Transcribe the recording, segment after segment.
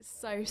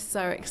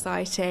So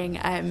exciting.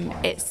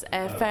 It's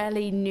a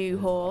fairly new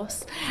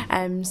horse,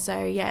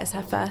 so yeah, it's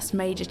her first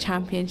major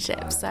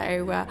championship, so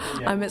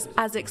I'm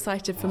as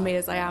excited for me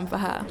as I am for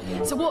her.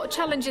 So what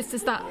challenges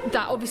does that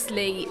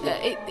obviously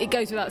it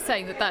goes without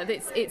saying that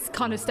it's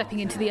kind of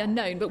stepping into the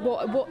unknown, but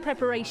what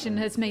preparation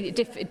has made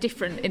it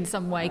different in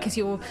some way, because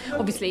you're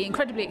obviously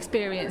incredibly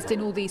experienced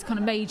in all these kind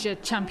of major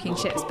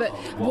championships, but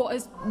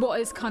what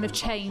has kind of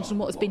changed and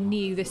what has been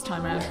new this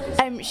time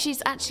around?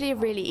 She's actually a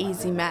really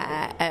easy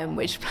mare,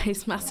 which plays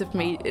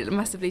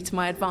massively to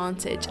my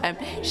advantage.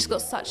 She's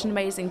got such an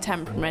amazing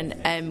temperament.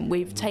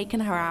 We've taken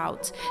her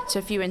out to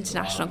a few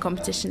international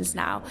competitions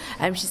now.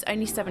 She's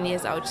only 7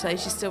 years old, so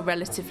she's still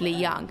relatively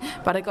young,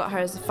 but I got her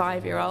as a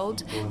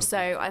 5-year-old, so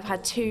I've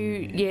had 2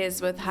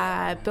 years with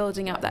her,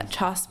 building up that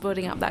trust,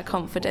 building up that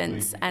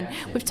confidence, and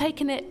we've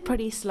taken it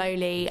pretty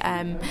slowly,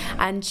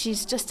 and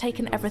she's just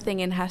taken everything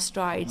in her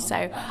stride,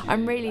 so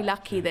I'm really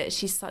lucky that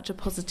she's such a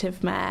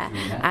positive mare,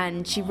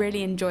 and she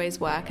really enjoys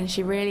work, and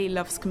she really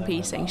loves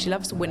competing. She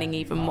loves winning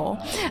even more.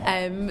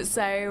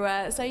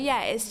 So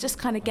yeah, it's just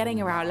kind of getting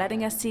her out,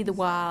 letting her see the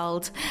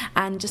world,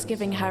 and just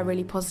giving her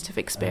really positive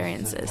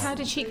experiences. How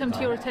did she come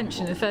to your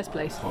attention in the first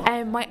place?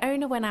 My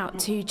owner went out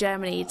to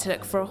Germany to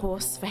look for a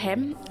horse for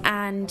him,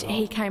 and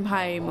he came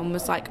home and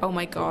was like, oh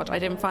my god, I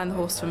didn't find the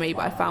horse for me,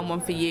 but I found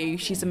one for you.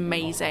 She's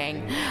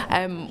amazing.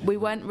 We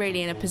weren't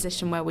really in a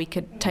position where we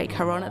could take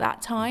her on at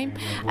that time.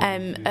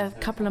 A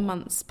couple of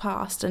months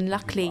passed, and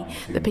luckily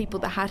the people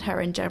that had her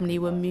in Germany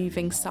were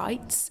moving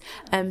sites,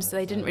 so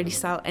they didn't really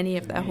sell any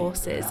of their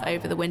horses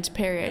over the winter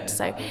period.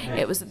 So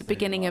it was at the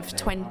beginning of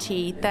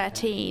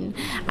 2013,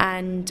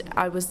 and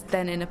I was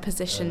then in a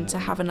position to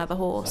have another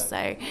horse.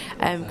 So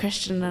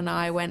Christian and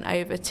I went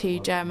over to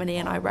Germany,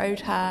 and I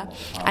rode her,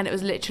 and it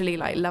was literally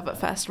like love at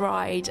first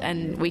ride,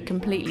 and we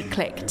completely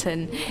clicked,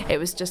 and it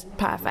was just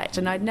perfect.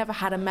 And I'd never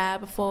had a mare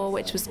before,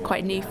 which was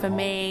quite new for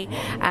me,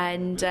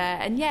 and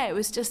yeah, it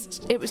was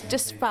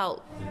just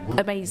felt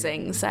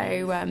amazing.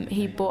 So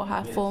he bought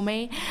her for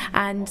me,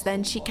 and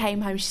then she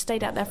came home. She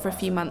stayed out there for a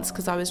few months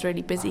because I was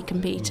really busy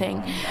competing,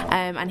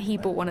 and he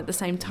bought one at the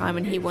same time,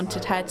 and he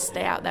wanted her to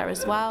stay out there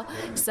as well.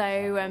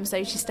 So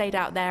she stayed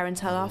out there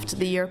until after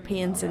the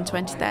Europeans in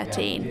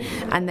 2013,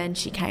 and then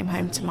she came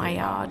home to my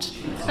yard.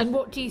 And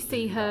what do you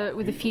see her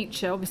with the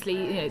future?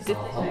 Obviously,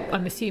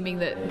 I'm assuming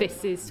that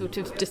this is sort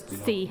of just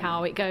see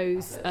how it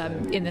goes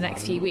in the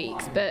next few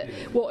weeks, but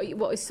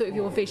what is sort of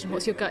your vision?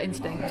 What's your gut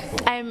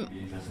instinct?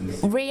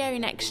 Rio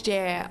next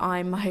year,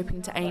 I'm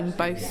hoping to aim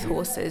both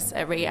horses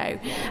at Rio.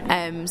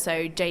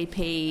 So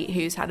JP,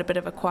 who's had a bit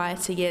of a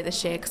quieter year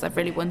this year because I've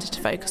really wanted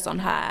to focus on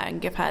her and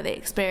give her the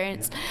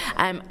experience,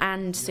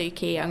 and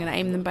Suki, I'm going to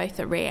aim them both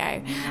at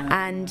Rio,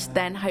 and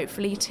then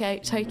hopefully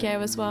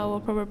Tokyo as well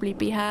will probably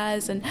be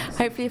hers, and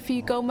hopefully a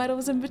few gold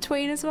medals in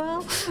between as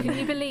well. Can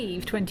you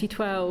believe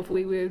 2012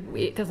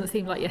 it doesn't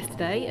seem like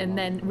yesterday, and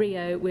then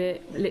Rio we're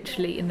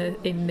literally in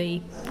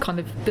the kind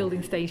of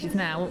building stages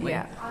now, aren't we?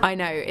 Yeah, I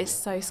know, it's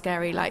so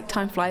scary. Like,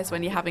 time flies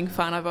when you're having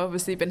fun. I've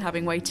obviously been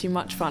having way too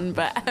much fun,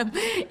 but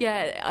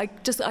yeah, I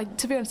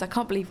to be honest, I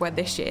can't believe where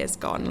this year's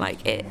gone.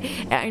 Like, it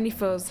only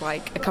feels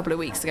like a couple of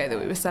weeks ago that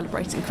we were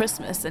celebrating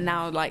Christmas, and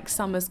now like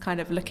summer's kind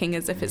of looking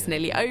as if it's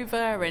nearly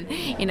over, and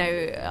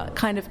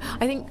kind of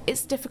I think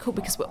it's difficult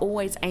because we're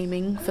always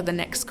aiming for the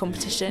next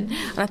competition,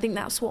 and I think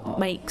that's what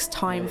makes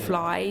time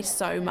fly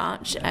so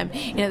much.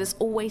 There's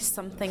always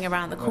something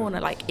around the corner.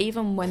 Like,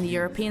 even when the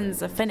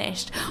Europeans are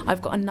finished,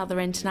 I've got another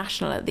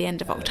international at the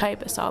end of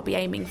October, so I'll be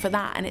aiming for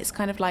that, and it's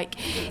kind of like,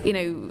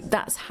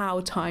 that's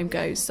how time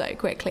goes so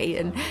quickly.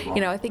 And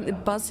I think the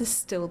buzz is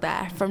still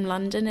there from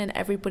London, and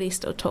everybody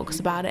still talks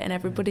about it, and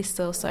everybody's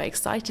still so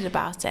excited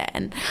about it,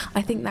 and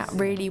I think that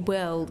really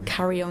will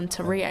carry on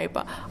to Rio,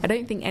 but I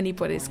don't think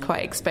anybody's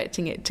quite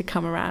expecting it to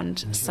come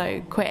around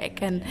so quick,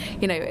 and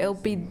it'll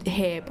be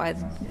here by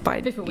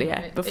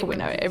before we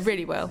know it. It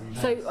really will.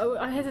 So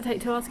I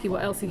hesitate to ask you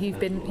what else you've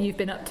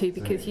been up to,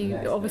 because you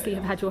obviously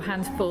have had your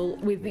hands full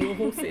with your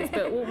horses,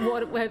 but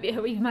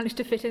have you managed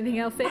to fit anything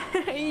else in?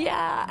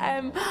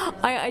 Yeah,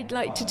 I'd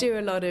like to do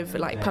a lot of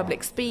like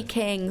public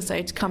speaking,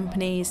 so to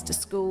companies, to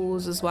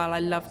schools as well. I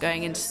love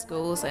going into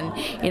schools, and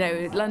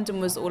London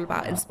was all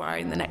about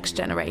inspiring the next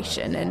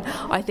generation, and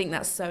I think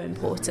that's so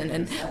important.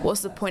 And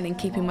what's the point in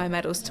keeping my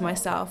medals to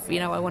myself?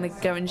 I want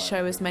to go and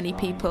show as many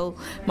people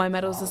my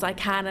medals as I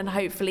can, and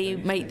hopefully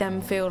make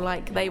them feel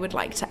like they would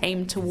like to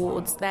aim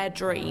towards their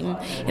dream,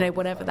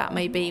 whatever that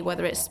may be,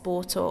 whether it's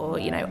sport or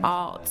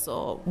arts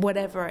or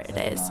whatever it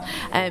is.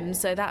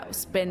 So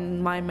that's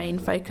been my main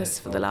focus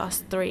for the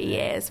last 3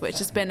 years, which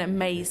has been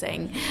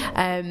amazing.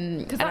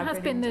 Because that has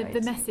been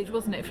the message,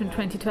 wasn't it, from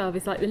 2012,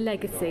 is like the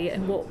legacy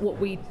and what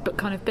we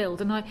kind of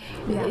build. And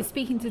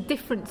speaking to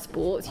different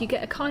sports, you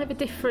get a kind of a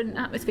different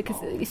atmosphere,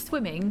 because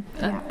swimming,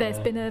 there's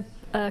been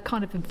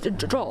kind of a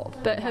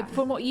drop, but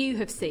from what you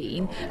have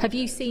seen, have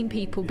you seen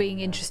people being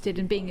interested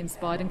and being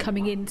inspired and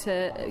coming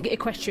into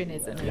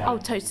equestrianism? Oh,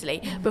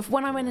 totally. But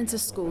when I went into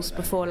schools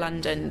before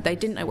London, they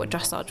didn't know what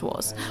dressage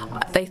was.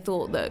 They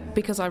thought that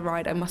because I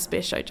ride, I must be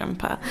a show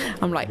jumper.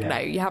 I'm like, no,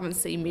 you haven't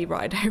seen me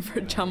ride over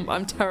a jump.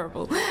 I'm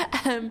terrible.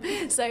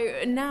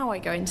 So now I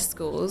go into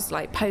schools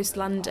like post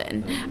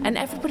London, and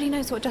everybody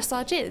knows what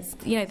dressage is.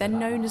 You know, they're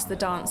known as the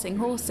dancing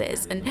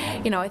horses, and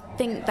you know, I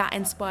think that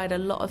inspired a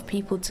lot of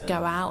people to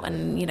go out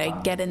and, you know,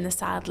 get in the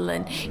saddle.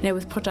 And you know,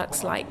 with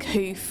products like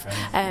Hoof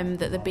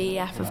that the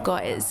BEF have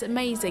got, it's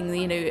amazing.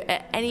 You know,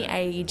 at any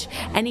age,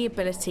 any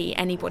ability,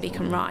 anybody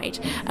can ride.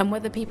 And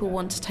whether people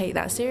want to take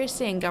that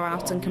seriously and go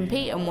out and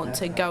compete and want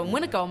to go and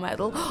win a gold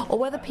medal, or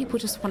whether people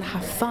just want to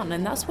have fun,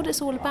 and that's what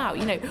it's all about.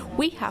 You know,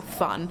 we have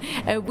fun.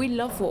 We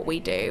love what we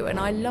do, and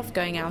I love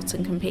going out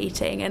and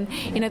competing, and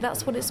you know,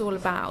 that's what it's all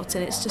about.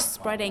 And it's just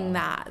spreading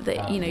that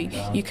you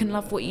know, you can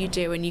love what you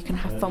do and you can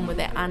have fun with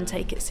it and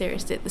take it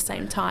seriously at the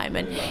same time.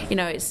 And you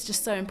know, it's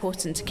just so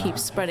important to keep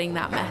spreading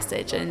that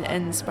message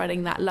and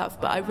spreading that love.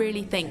 But I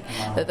really think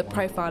that the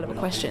profile of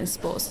equestrian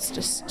sports has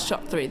just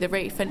shot through the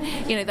roof, and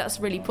you know, that's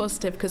really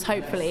positive, because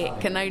hopefully it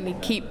can only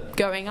keep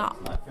going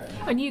up.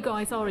 And you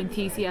guys are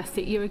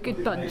enthusiastic. You're a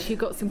good bunch. You've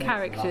got some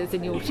characters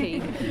in your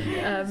team,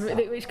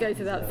 which goes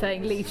without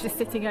saying. Lee's just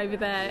sitting over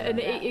there,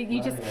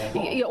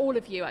 and all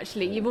of you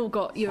actually, you've all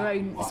got your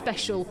own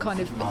special kind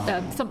of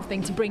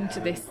something to bring to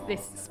this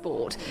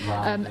sport,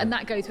 and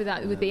that goes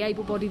with the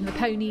able-bodied and the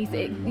ponies.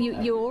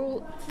 You're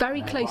all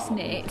very close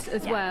knit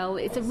as well.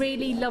 It's a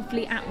really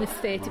lovely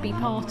atmosphere to be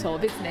part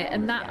of, isn't it?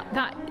 And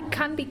that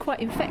can be quite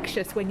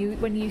infectious when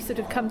you sort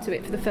of come to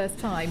it for the first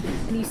time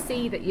and you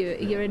see that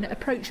you're an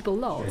approachable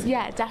lot.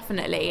 Yeah,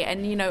 definitely.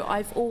 And you know,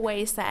 I've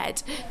always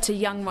said to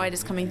young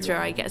riders coming through,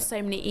 I get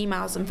so many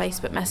emails and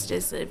Facebook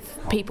messages of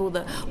people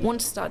that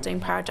want to start doing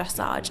para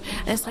dressage,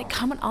 and it's like,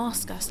 come and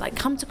ask us, like,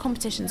 come to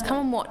competitions, come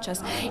and watch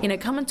us, you know,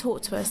 come and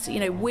talk to us. You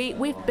know,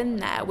 we've been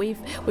there,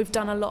 we've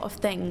done a lot of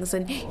things,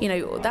 and you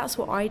know, that's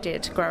what I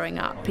did growing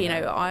up. You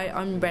know,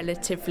 I'm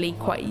relatively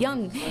quite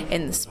young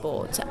in the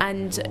sport,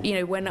 and you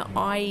know, when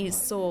I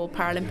saw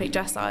Paralympic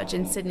dressage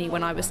in Sydney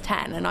when I was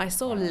 10, and I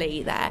saw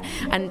Lee there,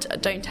 and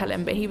don't tell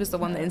him, but he was the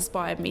one that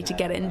inspired me to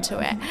get into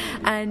it.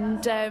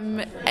 And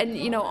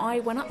you know, I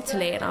went up to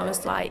Lee and I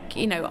was like,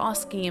 you know,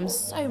 asking him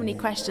so many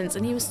questions,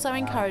 and he was so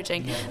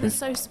encouraging and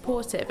so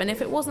supportive. And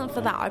if it wasn't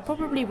for that, I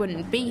probably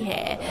wouldn't be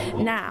here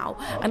now.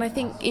 And I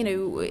think, you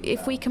know,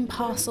 if we can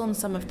pass on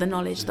some of the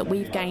knowledge that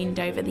we've gained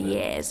over the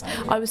years.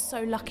 I was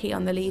so lucky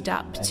on the lead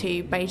up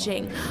to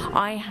Beijing.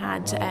 I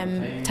had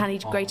Tanny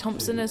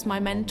Gray-Thompson as my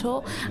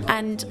mentor,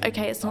 and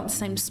okay, it's not the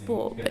same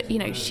sport, but you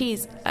know,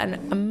 she's a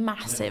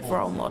massive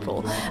role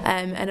model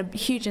and a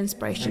huge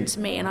inspiration to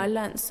me, and I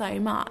learnt so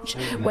much,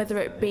 whether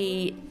it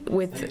be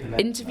with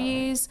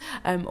interviews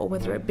or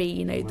whether it be,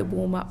 you know, the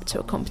warm up to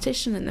a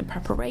competition and the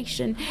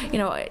preparation. You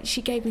know,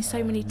 she gave me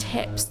so many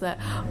tips that,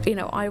 you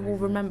know, I will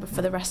remember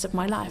for the rest of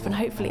my life, and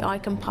hopefully I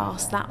can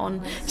pass that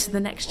on to the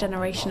next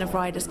generation of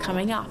riders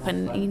coming up,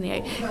 and you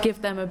know,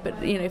 give them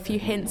a few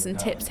hints and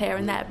tips here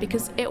and there,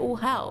 because it all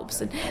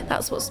helps, and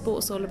that's what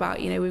sport's all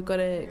about. You know, we've got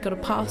to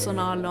pass on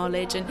our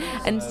knowledge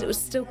and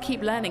still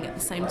keep learning at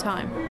the same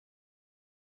time.